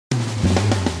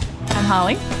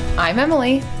Holly. I'm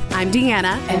Emily. I'm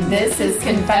Deanna. And this is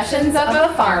Confessions of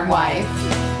a Farm Wife.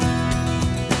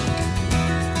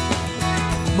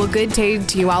 Well, good day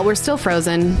to you all. We're still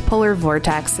frozen. Polar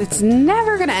vortex. It's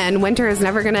never going to end. Winter is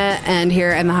never going to end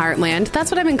here in the Heartland.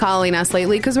 That's what I've been calling us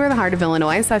lately because we're in the heart of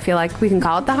Illinois, so I feel like we can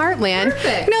call it the Heartland.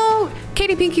 Perfect. You know,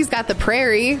 Katie Pinky's got the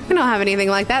prairie. We don't have anything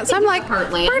like that. So I'm like, we're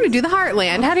going to do the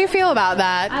Heartland. How do you feel about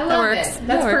that? I love it.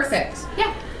 That's perfect.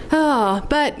 Yeah. Oh,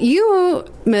 but you,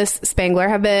 Miss Spangler,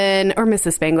 have been, or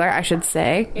Mrs. Spangler, I should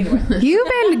say, you've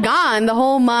been gone the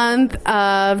whole month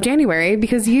of January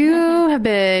because you have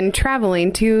been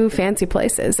traveling to fancy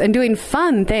places and doing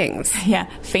fun things. Yeah,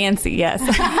 fancy, yes.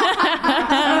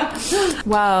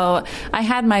 Well, I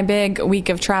had my big week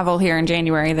of travel here in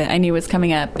January that I knew was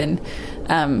coming up, and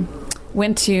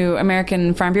went to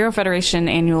American Farm Bureau Federation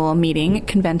annual meeting,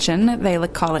 convention, they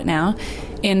call it now,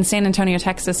 in San Antonio,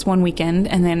 Texas one weekend,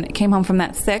 and then came home from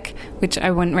that sick, which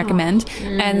I wouldn't recommend.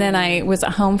 And then I was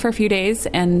at home for a few days,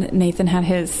 and Nathan had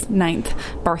his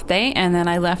 9th birthday, and then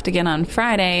I left again on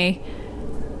Friday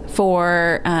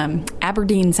for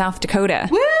Aberdeen, South Dakota.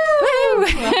 Woo!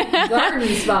 Garden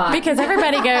spot. Because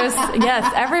everybody goes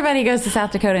to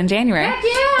South Dakota in January. Heck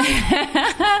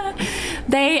yeah!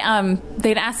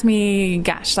 They'd asked me,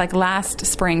 gosh, like last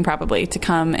spring probably, to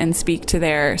come and speak to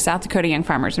their South Dakota Young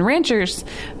Farmers and Ranchers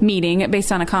meeting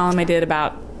based on a column I did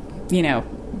about, you know,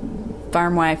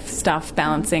 farm wife stuff,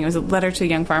 balancing. It was a letter to a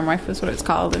young farm wife was what it's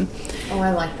called. And oh,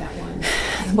 I like that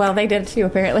one. well, they did too,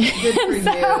 apparently. Good for you.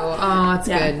 Oh, that's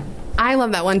good. I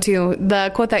love that one too.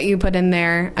 The quote that you put in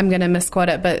there, I'm going to misquote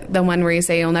it, but the one where you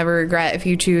say you'll never regret if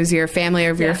you choose your family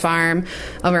or your farm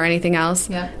over anything else.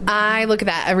 Yeah. I look at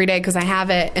that every day because I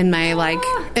have it in my,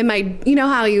 you know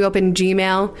how you open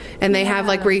Gmail and they have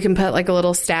like where you can put like a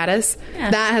little status?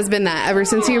 Yeah. That has been that ever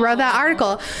since you wrote that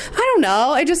article. I don't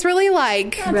know. I just really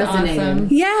like. That's awesome.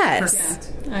 Yes. Perfect.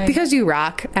 Because you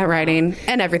rock at writing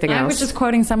and everything else. I was just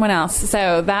quoting someone else.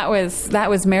 So that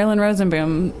was Marilyn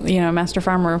Rosenboom, you know, master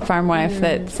farmer, farm wife,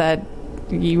 that said,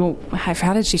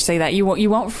 how did she say that? You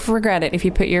won't regret it if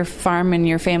you put your farm and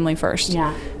your family first.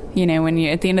 Yeah. You know, when you,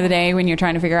 at the end of the day, when you're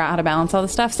trying to figure out how to balance all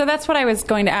this stuff. So that's what I was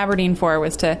going to Aberdeen for,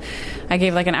 I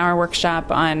gave like an hour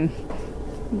workshop on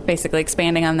basically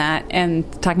expanding on that and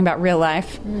talking about real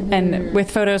life and with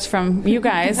photos from you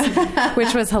guys,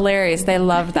 which was hilarious. They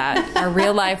loved that. Our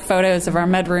real life photos of our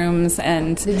mudrooms.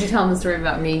 And did you tell them the story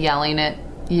about me yelling at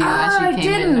you as you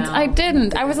came in? I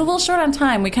didn't. I was a little short on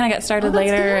time. We kind of got started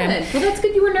later. Good. Well, that's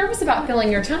good. You were nervous about filling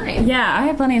your time. Yeah, I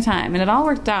had plenty of time, and it all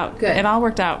worked out. Good. It all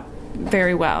worked out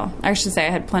very well. I should say I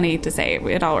had plenty to say.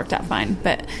 It all worked out fine.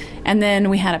 And then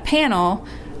we had a panel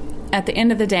at the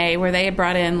end of the day where they had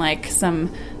brought in like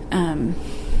some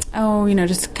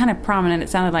just kind of prominent, it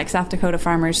sounded like, South Dakota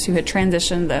farmers who had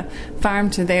transitioned the farm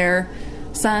to their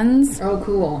sons. Oh,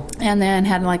 cool. And then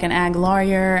had like an ag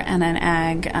lawyer and an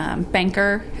ag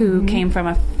banker who came from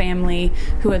a family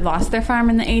who had lost their farm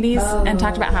in the 80s and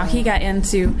talked about how he got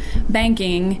into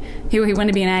banking. He wanted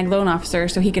to be an ag loan officer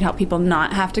so he could help people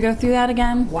not have to go through that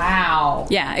again. Wow.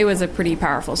 Yeah, it was a pretty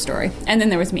powerful story. And then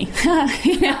there was me. So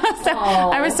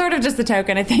I was sort of just the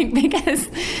token, I think, because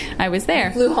I was there.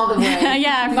 You flew all the way.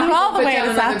 Yeah, I flew all the way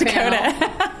to South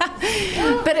Dakota.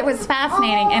 But it was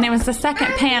fascinating, and it was the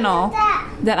second panel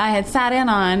that I had sat in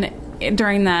on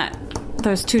during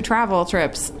those 2 travel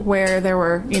trips where there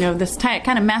were, you know, this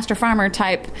kind of master farmer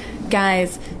type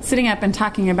guys sitting up and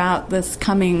talking about this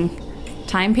coming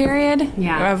time period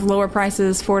of lower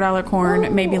prices, $4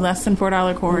 corn, maybe less than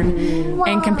 $4 corn,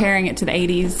 and comparing it to the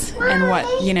 80s and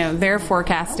what, you know, they're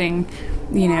forecasting,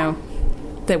 you know,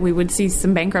 that we would see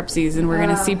some bankruptcies and we're going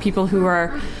to see people who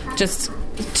are just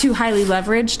too highly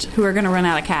leveraged who are going to run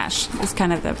out of cash is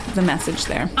kind of the message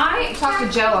there. I talked to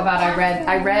Joe about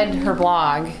I read her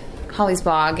blog, Holly's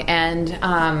blog, and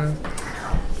kind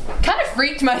of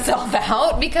freaked myself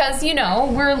out because, you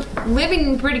know, we're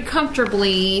living pretty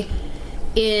comfortably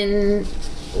in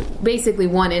basically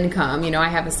one income. You know, I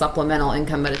have a supplemental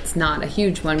income, but it's not a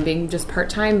huge one, being just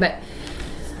part-time, but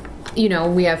you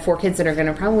know, we have 4 kids that are going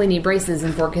to probably need braces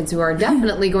and 4 kids who are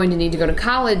definitely going to need to go to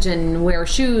college and wear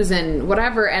shoes and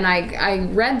whatever. And I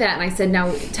read that and I said,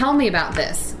 now tell me about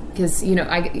this. Because, you know,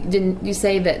 didn't you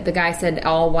say that the guy said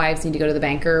all wives need to go to the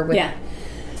banker with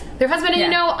their husband? And, you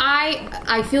know,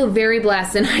 I feel very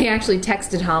blessed. And I actually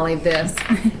texted Holly this,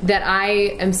 that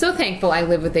I am so thankful I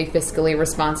live with a fiscally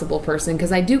responsible person,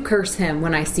 because I do curse him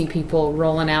when I see people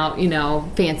rolling out, you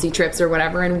know, fancy trips or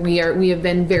whatever. And we have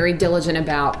been very diligent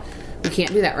about, we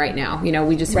can't do that right now. You know,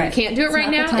 we can't do it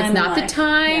right now. It's not the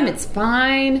time. It's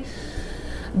fine.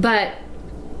 But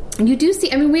you do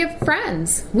see, I mean, we have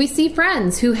friends. We see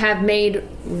friends who have made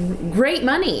great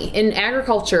money in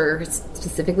agriculture,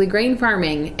 specifically grain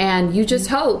farming. And you just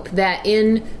hope that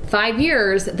in 5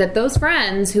 years that those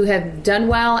friends who have done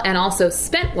well and also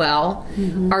spent well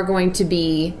are going to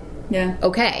be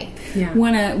okay. Yeah.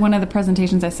 One of the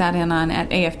presentations I sat in on at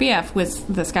AFBF was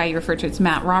this guy you referred to. It's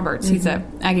Matt Roberts. He's an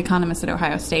ag economist at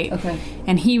Ohio State. Okay.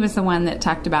 And he was the one that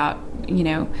talked about,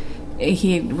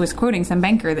 he was quoting some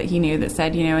banker that he knew that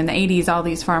said, in the 80s, all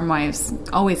these farm wives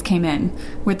always came in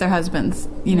with their husbands,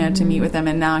 to meet with them.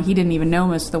 And now he didn't even know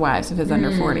most of the wives of his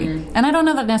under 40. And I don't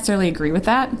know that I necessarily agree with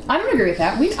that. I don't agree with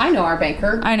that. I know our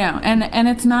banker. I know. And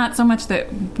it's not so much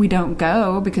that we don't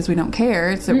go because we don't care.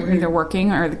 It's that we're either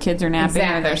working or the kids are napping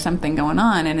or there's something going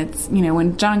on. And it's,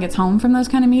 when John gets home from those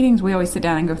kind of meetings, we always sit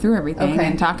down and go through everything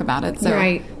and talk about it. So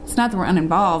it's not that we're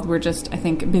uninvolved. We're just, I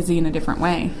think, busy in a different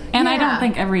way. And I don't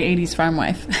think every 80s farm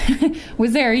wife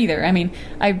was there either. I mean,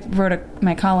 I wrote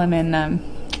my column in,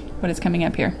 what is coming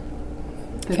up here?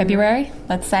 February,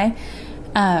 let's say,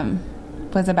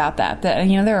 was about that. That,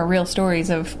 there are real stories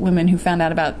of women who found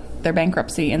out about their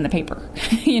bankruptcy in the paper,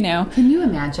 Can you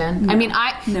imagine? No. I mean,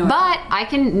 I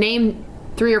can name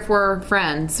 3 or 4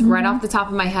 friends right off the top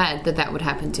of my head that would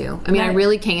happen to. I mean, I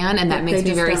really can, and that makes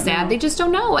me very sad. They just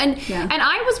don't know. And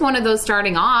I was one of those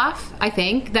starting off, I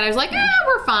think, that I was like,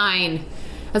 we're fine.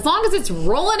 As long as it's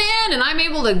rolling in and I'm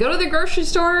able to go to the grocery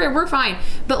store, we're fine.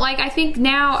 But I think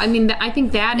now, I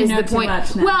think that is the point.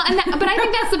 Well, but I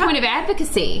think that's the point of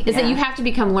advocacy, is that you have to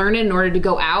become learned in order to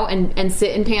go out and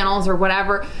sit in panels or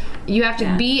whatever. You have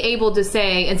to be able to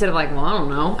say, instead of I don't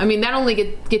know. I mean, that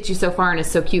only gets you so far and is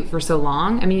so cute for so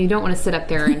long. I mean, you don't want to sit up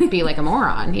there and be like a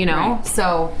moron, Right.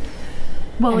 So...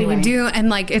 Well, anyway. You do,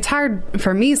 and it's hard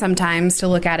for me sometimes to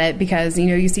look at it because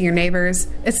you see your neighbors.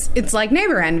 It's like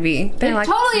neighbor envy. They're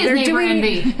totally is neighbor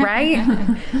envy,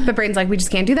 right? But Braden's like, we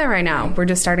just can't do that right now. We're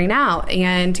just starting out,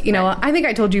 and I think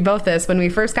I told you both this when we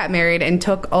first got married and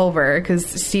took over because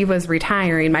Steve was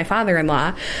retiring. My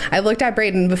father-in-law. I looked at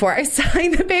Braden before I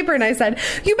signed the paper and I said,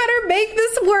 "You better make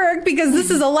this work because this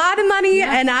is a lot of money,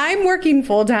 and I'm working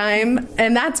full time,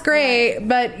 and that's great."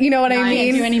 But you know what I mean? I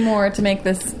can't do any more to make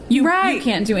this. You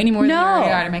can't do any more than you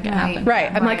already are to make it happen.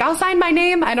 Right. I'm like, I'll sign my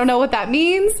name. I don't know what that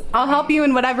means. I'll help you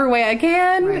in whatever way I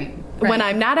can. Right. When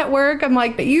I'm not at work, I'm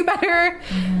like, but you better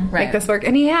make this work.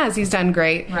 And he has. He's done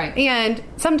great. Right. And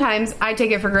sometimes I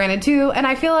take it for granted, too. And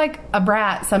I feel like a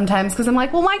brat sometimes because I'm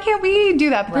like, well, why can't we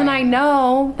do that? But then I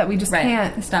know that we just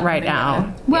can't right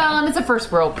now. Well, and it's a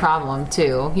first world problem,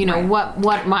 too.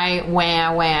 What my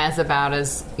wah is about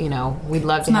is, we'd love to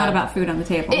have... It's not about food on the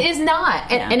table. It is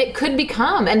not. And it could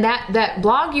become. And that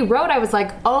blog you wrote, I was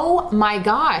like, oh, my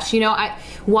gosh.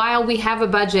 While we have a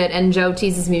budget, and Joe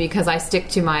teases me because I stick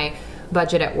to my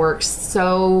budget at work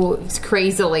so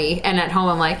crazily, and at home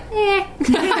I'm like, He's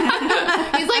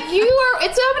like,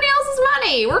 it's somebody else's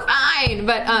money, we're fine.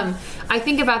 But I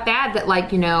think about that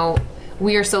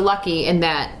we are so lucky in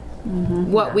that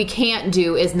what we can't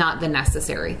do is not the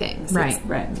necessary things. Right.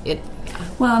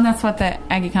 Well, and that's what the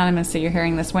ag economists that you're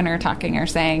hearing this winter talking are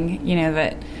saying,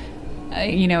 that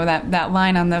that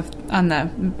line on the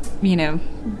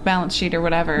balance sheet or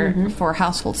whatever for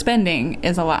household spending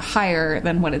is a lot higher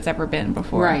than what it's ever been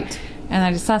before. Right. And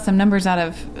I just saw some numbers out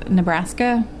of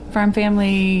Nebraska Farm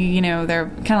Family. They're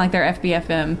kind of like their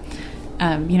FBFM.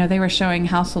 They were showing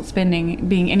household spending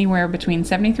being anywhere between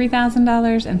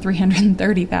 $73,000 and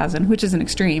 $330,000, which is an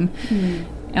extreme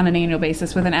on an annual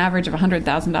basis, with an average of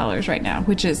 $100,000 right now,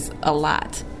 which is a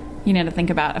lot. To think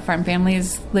about a farm family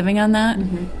is living on that.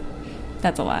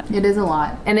 That's a lot. It is a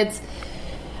lot. And it's...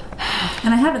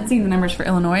 And I haven't seen the numbers for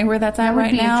Illinois where that's at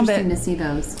right now. Interesting to see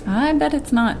those. I bet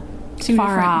it's not too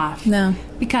far different. Off. No.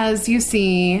 Because you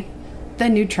see the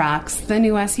new trucks, the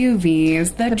new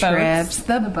SUVs, the trips,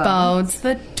 the boats,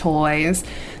 the toys,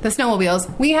 the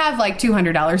snowmobiles. We have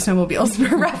 $200 snowmobiles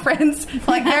for reference.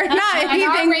 They're not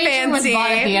anything fancy. Was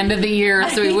bought at the end of the year,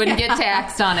 so we wouldn't get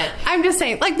taxed on it. I'm just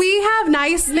saying, we have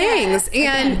nice things.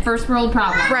 And again, first world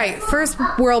problems. Right, first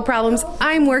world problems.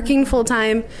 I'm working full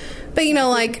time. But,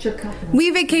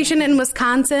 we vacation in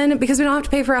Wisconsin because we don't have to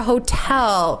pay for a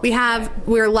hotel.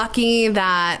 We're lucky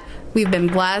that we've been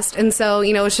blessed. And so,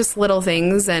 it's just little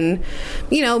things. And,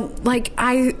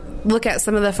 I look at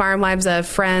some of the farm lives of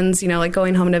friends,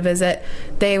 going home to visit.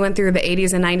 They went through the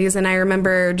 80s and 90s. And I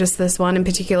remember just this one in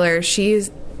particular. She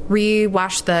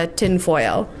re-washed the tin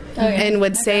foil and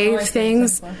would save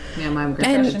things. Yeah, my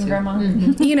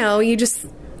grandma. You just...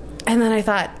 And then I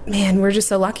thought, man, we're just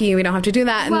so lucky we don't have to do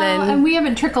that. And we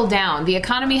haven't trickled down. The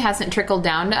economy hasn't trickled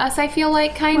down to us, I feel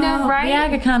like, kind of, right? The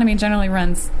ag economy generally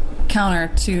runs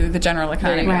counter to the general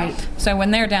economy. Right. So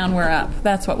when they're down, we're up.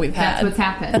 That's what we've had. That's what's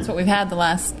happened. That's what we've had the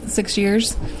last 6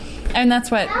 years. And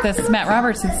that's what this Matt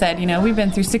Roberts had said. We've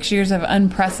been through 6 years of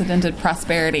unprecedented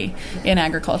prosperity in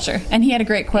agriculture. And he had a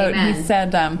great quote. Amen. He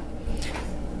said,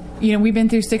 we've been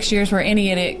through 6 years where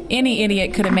any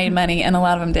idiot could have made money, and a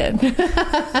lot of them did.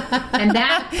 And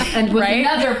was Right?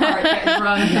 another part that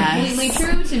rung completely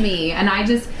true to me. And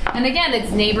again,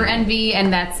 it's neighbor envy,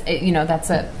 and that's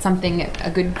something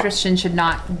a good Christian should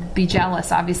not be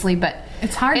jealous, obviously, but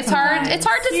It's hard. It's hard to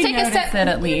take a step. It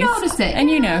at least. You notice it,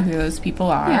 and you know who those people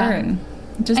are, and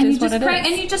it just is what it is. And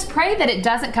you just pray that it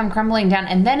doesn't come crumbling down,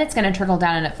 and then it's going to trickle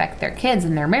down and affect their kids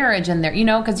and their marriage and their,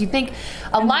 because you think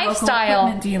a lifestyle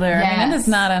equipment dealer. I mean, that is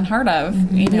not unheard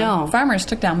of. No. Farmers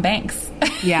took down banks.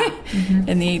 Yeah.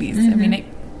 In the 80s. I mean,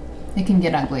 it can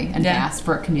get ugly and Yeah. fast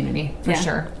for a community for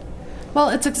sure. Well,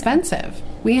 it's expensive.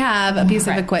 We have a piece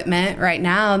of equipment right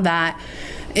now that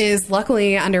is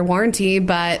luckily under warranty,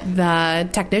 but the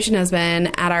technician has been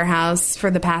at our house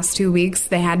for the past 2 weeks.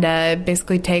 They had to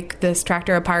basically take this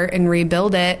tractor apart and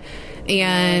rebuild it.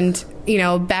 And,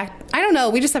 I don't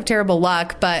know, we just have terrible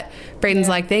luck, but Braden's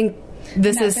like,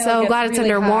 this is so glad it's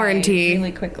under warranty.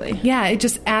 Really quickly. Yeah, it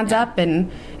just adds up,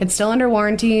 and it's still under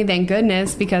warranty, thank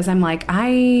goodness, because I'm like,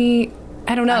 I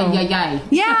don't know.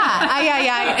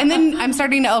 Yeah. And then I'm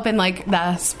starting to open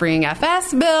the Spring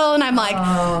FS bill, and I'm like,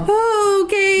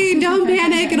 okay, don't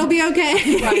panic, it'll be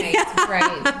okay.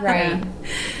 Right.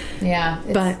 Yeah,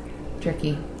 but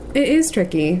tricky. it is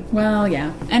tricky. Well,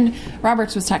 yeah. And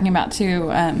Roberts was talking about, too,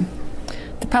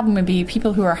 the problem would be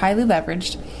people who are highly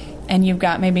leveraged, and you've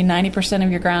got maybe 90%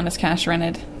 of your ground is cash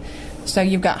rented. So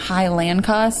you've got high land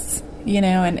costs,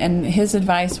 and his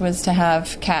advice was to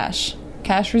have cash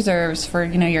reserves for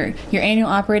your annual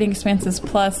operating expenses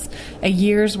plus a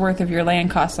year's worth of your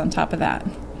land costs on top of that.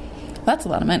 That's a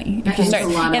lot of money.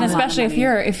 And especially if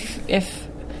you're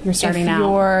starting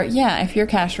out. If you're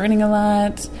cash renting a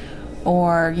lot,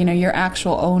 or your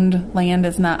actual owned land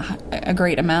is not a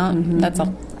great amount, that's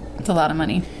a lot of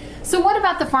money. So what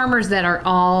about the farmers that are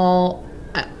all?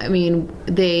 I mean,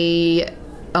 they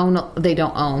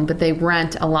don't own, but they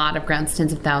rent a lot of grounds,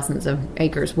 tens of thousands of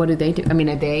acres. What do they do? I mean,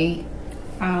 are they?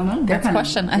 I don't know. That's a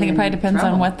question. I think it probably depends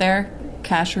on what their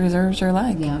cash reserves are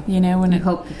like. Yeah. When you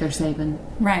hope that they're saving.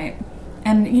 Right.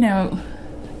 And,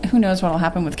 who knows what will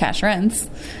happen with cash rents.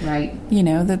 Right.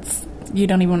 That's, you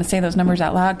don't even want to say those numbers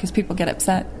out loud because people get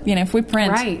upset. If we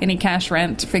print any cash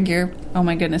rent figure, oh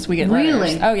my goodness, we get letters.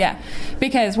 Really? Oh, yeah.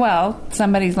 Because,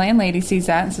 somebody's landlady sees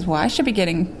that and says, well, I should be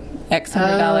getting X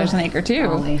 $100 an acre too,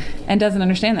 golly. And doesn't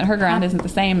understand that her ground isn't the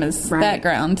same as that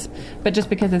ground. But just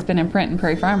because it's been in print in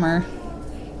Prairie Farmer,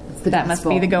 that must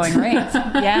be the going rate.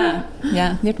 Yeah. You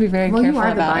have to be very careful about it. You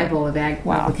are the Bible of ag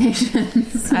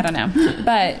applications. I don't know.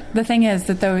 But the thing is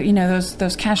that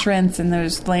those cash rents and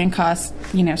those land costs,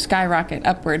 skyrocket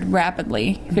upward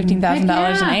rapidly,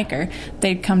 $15,000 an acre,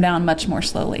 they'd come down much more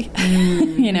slowly.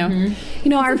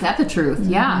 Is that the truth?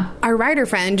 Yeah. Our writer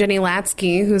friend, Jenny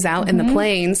Latsky, who's out in the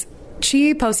plains,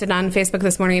 she posted on Facebook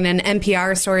this morning an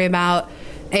NPR story about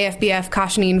AFBF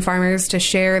cautioning farmers to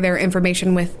share their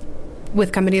information with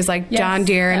companies like John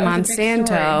Deere and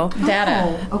Monsanto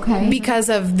data. Okay. because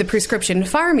of the prescription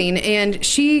farming. And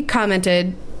she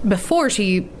commented before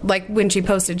when she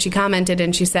posted, she commented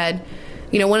and she said,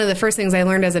 one of the first things I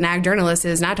learned as an ag journalist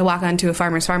is not to walk onto a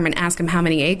farmer's farm and ask him how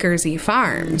many acres he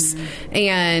farms.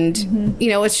 And,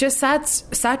 it's just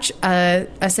such a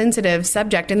sensitive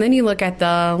subject. And then you look at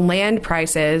the land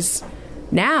prices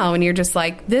now, and you're just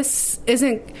like, this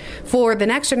isn't for the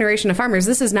next generation of farmers.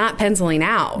 This is not penciling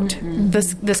out.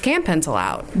 This can't pencil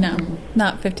out. No,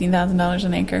 not $15,000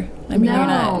 an acre. I mean, you're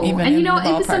not even. And in the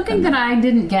it was something that I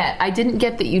didn't get. I didn't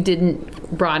get that you didn't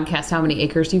broadcast how many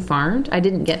acres you farmed. I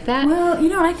didn't get that.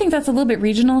 Well, I think that's a little bit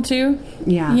regional too.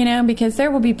 Yeah. Because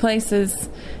there will be places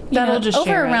that'll just over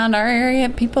share it. around our area.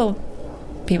 People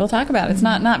talk about it. It's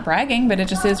not bragging, but it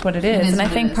just is what it is. And I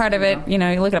think part of it, you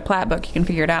look at a plat book, you can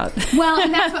figure it out. Well,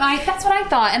 and that's what I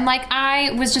thought. And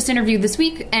I was just interviewed this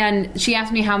week, and she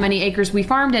asked me how many acres we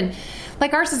farmed, and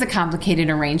ours is a complicated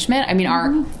arrangement. I mean,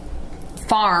 our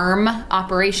farm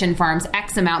operation farms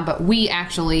X amount, but we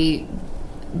actually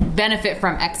benefit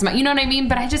from X amount. You know what I mean?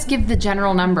 But I just give the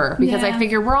general number because I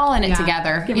figure we're all in it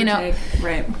together. Give or take.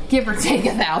 Right. Give or take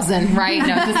 1,000, right?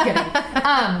 No, just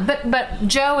kidding. But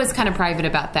Joe is kind of private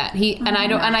about that.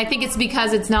 I think it's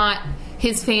because it's not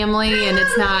his family and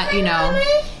it's not,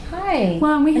 Hi.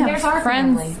 Well, we have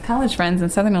college friends in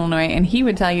Southern Illinois, and he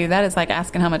would tell you that is like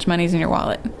asking how much money's in your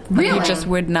wallet. Really? You just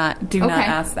would not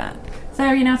ask that. So,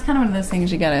 it's kind of one of those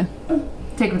things you gotta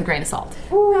take with a grain of salt.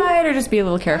 Right, or just be a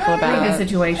little careful about the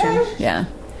situation. Yeah.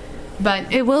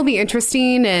 But it will be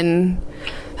interesting, and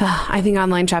I think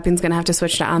online shopping is going to have to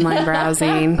switch to online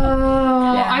browsing.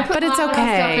 I put But it's all my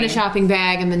okay. stuff in a shopping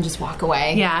bag and then just walk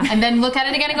away. Yeah. And then look at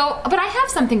it again and go, but I have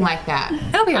something like that.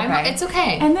 It'll be okay. It's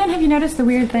okay. And then have you noticed the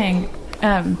weird thing?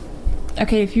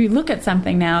 Okay, if you look at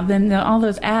something now, then all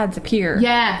those ads appear.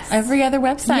 Yes. Every other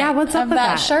website. Yeah, what's up of with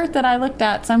that that? shirt that I looked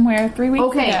at somewhere 3 weeks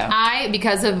Okay, ago?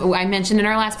 I mentioned in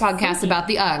our last podcast about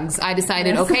the Uggs. I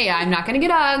decided, okay, I'm not going to get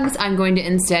Uggs. I'm going to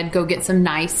instead go get some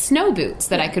nice snow boots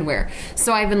that I could wear.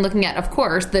 So I've been looking at, of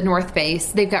course, the North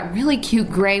Face. They've got really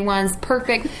cute gray ones,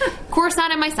 perfect. Of course,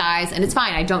 not in my size, and it's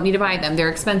fine. I don't need to buy them. They're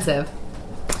expensive.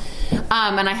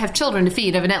 And I have children to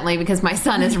feed, evidently, because my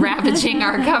son is ravaging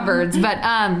our cupboards. But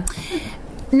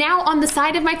now on the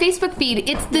side of my Facebook feed,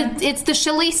 it's the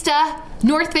Shalista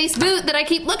North Face boot that I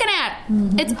keep looking at.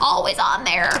 Mm-hmm. It's always on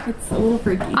there. It's a little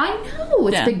freaky. I know.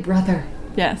 It's Big Brother.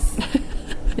 Yes.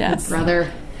 Yes.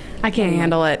 Brother. I can't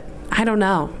handle it. I don't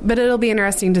know. But it'll be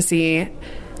interesting to see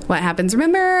what happens.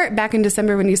 Remember back in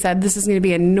December when you said this is going to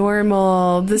be a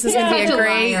normal, this is going to be a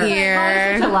great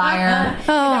year. Such a liar. Oh,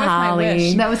 That was my Holly.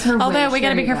 wish. That was her wish. Although we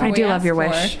got to be careful. I what do we love your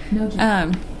ask wish.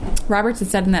 for. Roberts had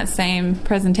said in that same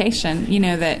presentation,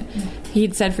 that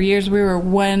he'd said for years we were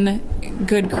one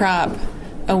good crop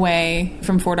away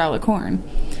from $4 corn.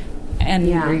 And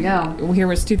There you go. here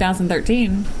was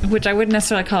 2013, which I wouldn't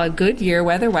necessarily call a good year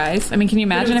weather-wise. I mean, can you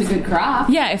imagine It was a good crop.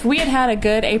 Yeah, if we had had a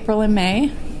good April and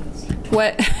May,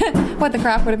 what the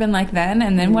crop would have been like then,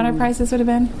 and then what our prices would have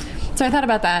been. So I thought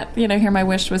about that. Here my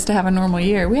wish was to have a normal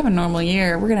year. We have a normal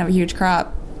year. We're going to have a huge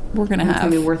crop. We're going to have... It's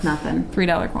going to be worth nothing.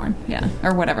 $3 corn, yeah,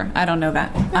 or whatever. I don't know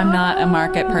that. I'm not a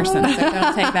market person, so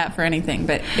don't take that for anything.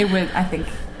 But I think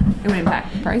it would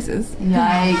impact prices.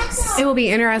 Yikes. It will be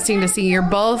interesting to see. You're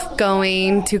both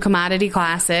going to Commodity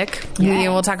Classic. Yes.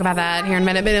 We'll talk about that here in a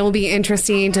minute, but it will be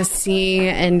interesting to see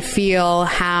and feel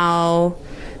how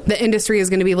the industry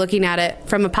is going to be looking at it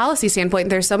from a policy standpoint.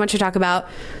 There's so much to talk about.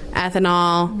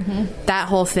 Ethanol, that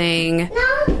whole thing.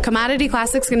 Commodity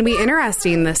Classic's going to be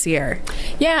interesting this year.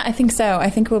 Yeah, I think so. I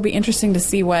think it will be interesting to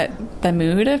see what the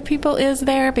mood of people is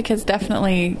there, because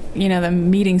definitely, the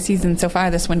meeting season so far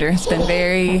this winter has been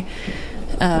very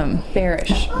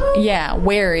Bearish. Yeah,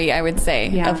 wary, I would say,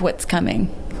 Yeah. of what's coming.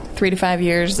 3 to 5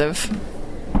 years of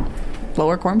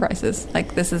lower corn prices.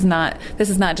 Like this is not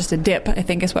just a dip, I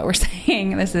think is what we're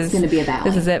saying. This is gonna be a valley.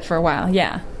 This is it for a while.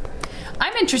 Yeah.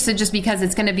 I'm interested just because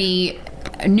it's going to be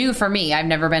new for me. I've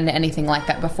never been to anything like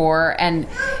that before, and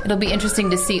it'll be interesting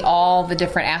to see all the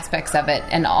different aspects of it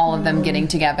and all of them getting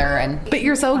together. And But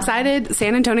you're so excited,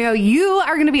 San Antonio. You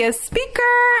are going to be a speaker,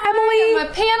 Emily. I'm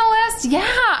a panelist. Yeah,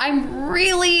 I'm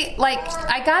really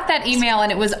I got that email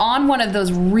and it was on one of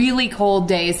those really cold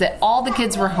days that all the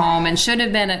kids were home and should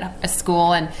have been at a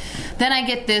school, and then I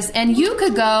get this, and you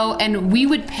could go and we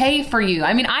would pay for you.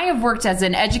 I mean, I have worked as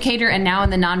an educator and now in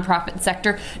the nonprofit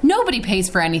sector. Nobody pays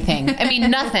for anything. I mean,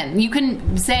 nothing. You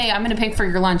can say, I'm going to pay for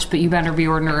your lunch, but you better be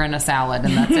ordering a salad,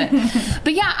 and that's it.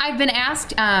 But yeah, I've been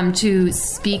asked to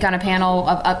speak on a panel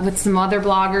with some other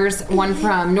bloggers, one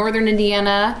from Northern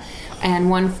Indiana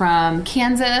and one from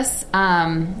Kansas,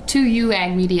 two you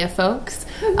Ag Media folks,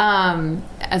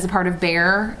 as a part of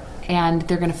BEAR. And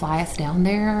they're going to fly us down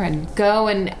there and go.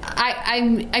 And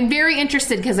I'm very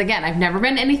interested because, again, I've never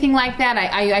been to anything like that.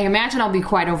 I imagine I'll be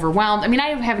quite overwhelmed. I mean, I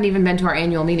haven't even been to our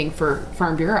annual meeting for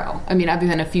Farm Bureau. I mean, I've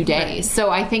been a few days. So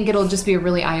I think it'll just be a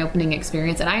really eye-opening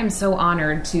experience. And I am so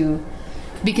honored to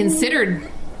be considered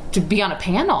to be on a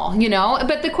panel,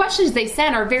 But the questions they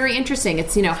sent are very interesting.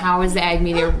 It's, how is the ag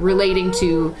media relating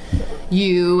to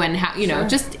you and how,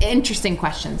 just interesting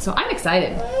questions. So I'm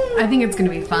excited. I think it's going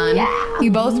to be fun. Yeah.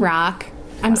 You both rock.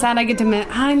 I'm sad I'm going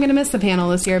to miss the panel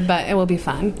this year, but it will be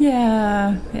fun.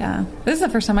 Yeah. This is the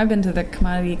first time I've been to the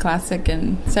Commodity Classic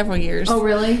in several years. Oh,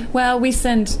 really? Well, we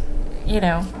send,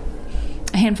 a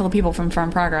handful of people from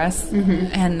Farm Progress,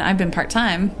 and I've been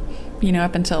part-time,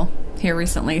 up until here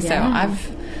recently. Yeah.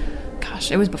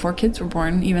 So it was before kids were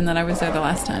born, even that I was there the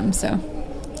last time. So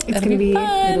It's going to be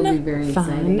fun. It'll be very fun.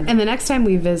 exciting. And the next time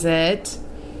we visit,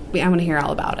 I want to hear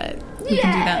all about it. We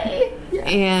can do that.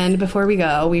 And before we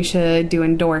go, we should do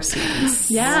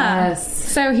endorsements. Yeah.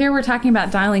 Yes. So here we're talking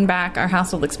about dialing back our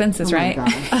household expenses, right?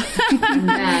 And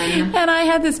then, And I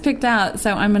had this picked out,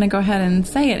 so I'm going to go ahead and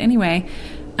say it anyway.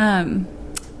 What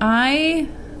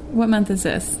month is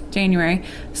this? January.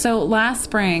 So last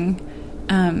spring,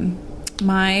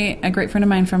 a great friend of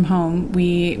mine from home,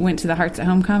 we went to the Hearts at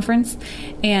Home conference,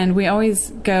 and we always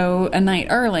go a night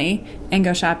early and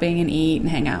go shopping and eat and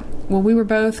hang out. Well, we were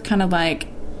both kind of like,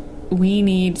 we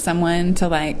need someone to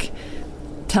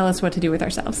tell us what to do with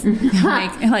ourselves,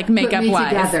 like makeup wise,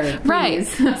 together, right?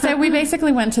 So we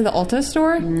basically went to the Ulta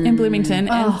store in Bloomington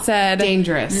and said,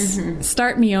 dangerous.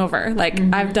 Start me over. Like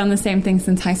I've done the same thing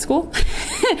since high school,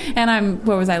 and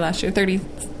what was I last year?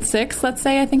 36, let's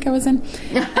say. I think I was in.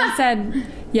 I said,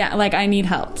 yeah, like I need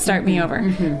help. Start me over,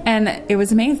 and it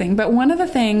was amazing. But one of the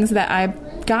things that I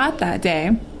got that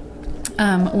day.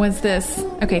 Was this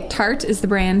Tarte is the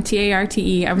brand,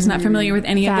 Tarte. I was not familiar with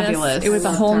any Fabulous. of this. It was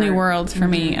a whole new world for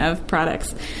me of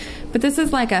products. But this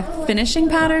is like a finishing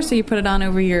powder, so you put it on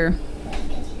over your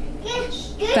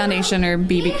foundation or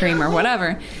BB cream or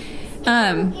whatever.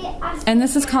 And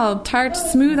this is called Tarte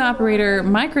Smooth Operator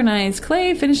Micronized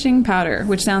Clay Finishing Powder,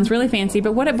 which sounds really fancy,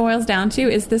 but what it boils down to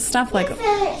is this stuff like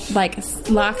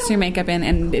locks your makeup in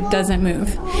and it doesn't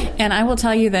move. And I will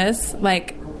tell you this,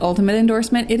 like, ultimate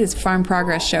endorsement, it is Farm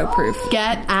Progress Show proof.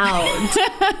 Get out.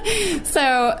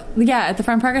 So, yeah, at the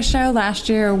Farm Progress Show last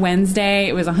year, Wednesday,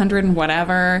 it was 100 and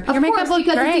whatever. Of course,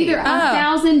 because it's either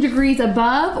 1,000 degrees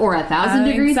above or 1,000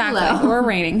 degrees below. Or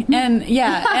raining. And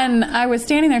yeah, and I was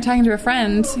standing there talking to a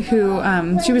friend who,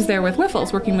 she was there with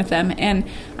Whiffles, working with them, and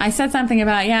I said something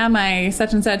about, my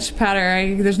such and such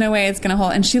powder, there's no way it's going to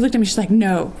hold. And she looked at me, she's like,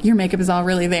 no, your makeup is all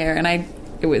really there. And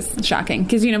it was shocking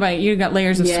because you got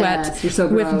layers of sweat you're so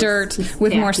with dirt,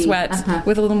 with more sweat,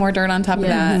 with a little more dirt on top of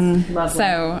that.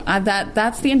 So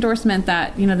that's the endorsement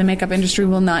that the makeup industry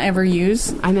will not ever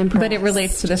use. I'm impressed, but it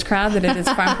relates to this crowd that it is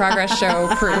Farm Progress Show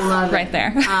proof right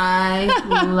there. I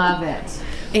love it.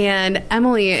 And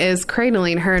Emily is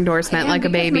cradling her endorsement like a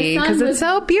baby because it's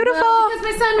so beautiful. Well,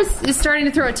 because my son is starting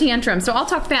to throw a tantrum, so I'll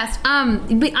talk fast.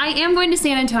 But I am going to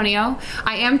San Antonio.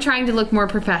 I am trying to look more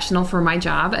professional for my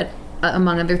job,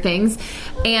 among other things.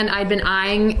 And I've been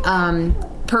eyeing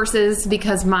purses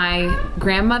because my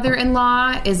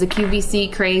grandmother-in-law is a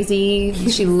QVC crazy.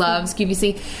 She loves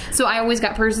QVC. So I always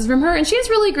got purses from her, and she has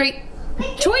really great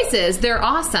choices. They're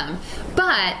awesome.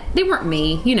 But they weren't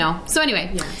me, So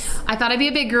anyway, I thought I'd be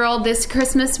a big girl this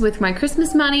Christmas with my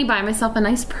Christmas money, buy myself a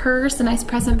nice purse, a nice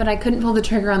present, but I couldn't pull the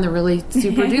trigger on the really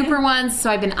super duper ones.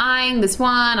 So I've been eyeing this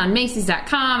one on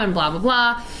Macy's.com and blah, blah,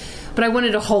 blah. But I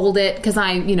wanted to hold it because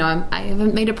I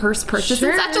haven't made a purse purchase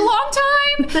in such a long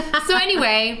time. So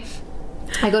anyway,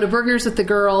 I go to Bergner's with the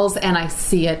girls and I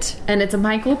see it, and it's a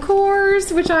Michael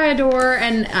Kors, which I adore,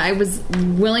 and I was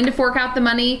willing to fork out the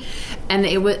money, and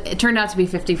it turned out to be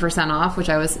 50% off, which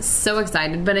I was so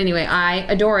excited. But anyway, I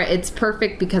adore it. It's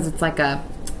perfect because it's like I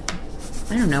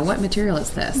don't know, what material is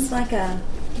this? It's like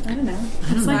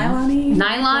nylon-y.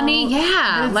 Nylon-y,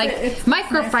 yeah. It's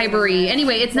microfiber-y.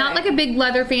 Anyway, it's not like a big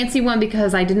leather fancy one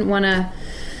because I didn't want to,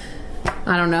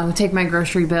 I don't know, take my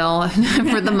grocery bill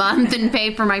for the month and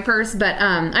pay for my purse. But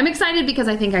I'm excited because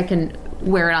I think I can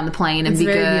wear it on the plane and be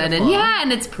good. Beautiful.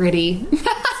 And it's pretty.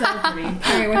 So pretty.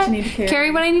 Carry what you need to carry.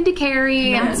 Carry what I need to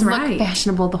carry. That's and right. Look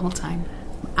fashionable the whole time.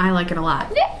 I like it a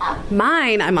lot. Yeah.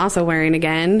 Mine, I'm also wearing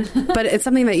again, but it's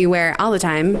something that you wear all the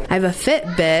time. I have a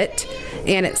Fitbit,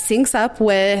 and it syncs up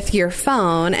with your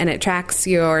phone, and it tracks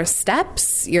your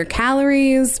steps, your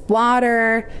calories,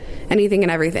 water, anything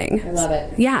and everything. I love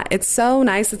it. Yeah, it's so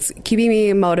nice. It's keeping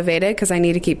me motivated because I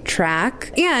need to keep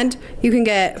track. And you can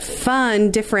get fun,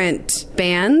 different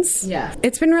bands. Yeah.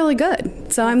 It's been really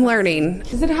good. So I'm learning.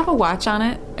 Does it have a watch on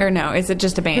it? Or no, is it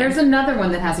just a band? There's another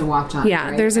one that has a watch on it. Yeah,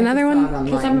 right? there's another one.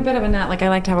 Because I'm a bit of a nut. Like, I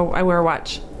like to I wear a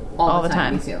watch all the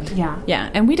time. Me too. Yeah.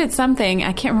 Yeah, and we did something,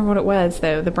 I can't remember what it was,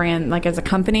 though, the brand, like, as a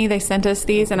company, they sent us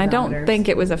these, and I don't think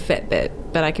it was a Fitbit,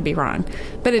 but I could be wrong.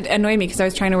 But it annoyed me because I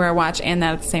was trying to wear a watch and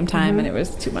that at the same time, and it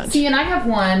was too much. See, and I have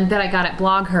one that I got at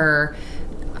BlogHer.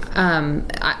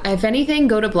 If anything,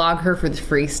 go to BlogHer for the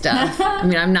free stuff. I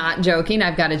mean, I'm not joking.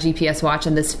 I've got a GPS watch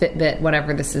and this Fitbit,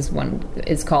 whatever this is one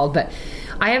is called, but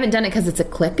I haven't done it because it's a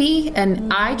clippy,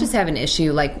 and I just have an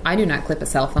issue. Like, I do not clip a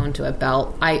cell phone to a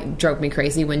belt. It drove me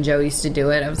crazy when Joe used to do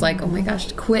it. I was like, oh my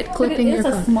gosh, quit clipping your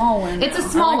phone. It's a small one. It's a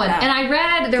small one, and I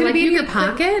read they're like, you can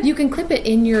pocket. You can clip it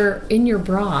in your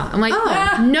bra. I'm like,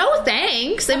 no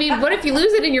thanks. I mean, what if you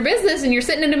lose it in your business and you're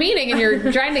sitting in a meeting and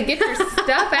you're trying to get your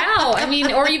stuff out? I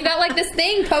mean, or you've got like this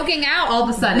thing poking out all of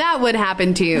a sudden. That would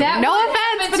happen to you. No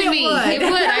offense, but to me. It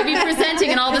would. I'd be presenting,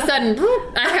 and all of a sudden,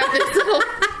 I have this little.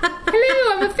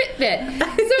 Hello, I'm a Fitbit.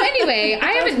 So anyway,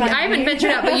 I haven't ventured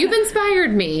out, but you've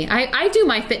inspired me. I do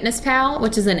my Fitness Pal,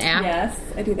 which is an app. Yes,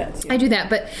 I do that too. I do that,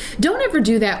 but don't ever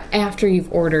do that after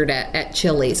you've ordered at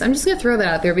Chili's. I'm just going to throw that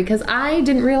out there because I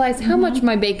didn't realize how much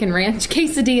my bacon ranch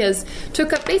quesadillas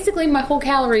took up basically my whole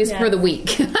calories for the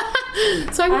week.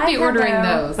 So I would be ordering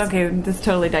those. Okay, this is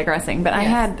totally digressing, but I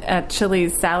had a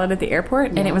Chili's salad at the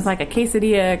airport, and it was like a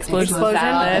quesadilla explosion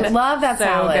salad. Love that so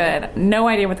salad. good. No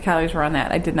idea what the calories were on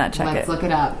that. I did not check Let's it. look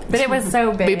it up. But it was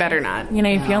so big. We better not. You know,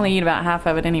 if you only eat about half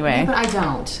of it anyway. But I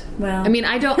don't. Well, I mean,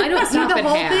 I don't stop the at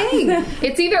whole half. thing.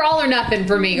 It's either all or nothing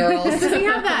for me, girls. When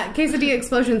you have that quesadilla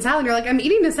explosion salad, you're like, I'm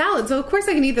eating a salad, so of course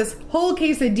I can eat this whole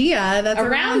quesadilla that's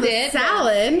around the it.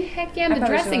 salad. Heck yeah, the thought we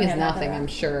dressing really is had nothing, that. I'm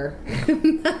sure.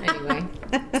 Anyway.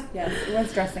 yes, it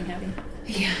was dressing heavy.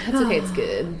 Yeah, that's okay. It's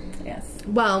good. Yes.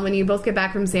 Well, when you both get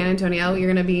back from San Antonio, you're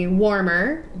going to be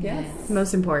warmer. Yes.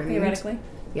 Most important. Theoretically.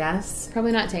 Yes.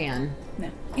 Probably not tan. No.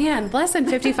 And less than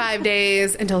 55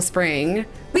 days until spring.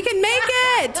 We can make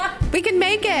it! We can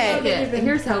make it!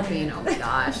 Here's hoping. Oh my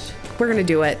gosh. We're going to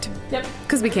do it. Yep.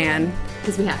 Because we can.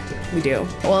 Because we have to. We do.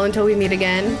 Well, until we meet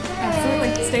again.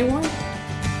 Absolutely. Stay warm.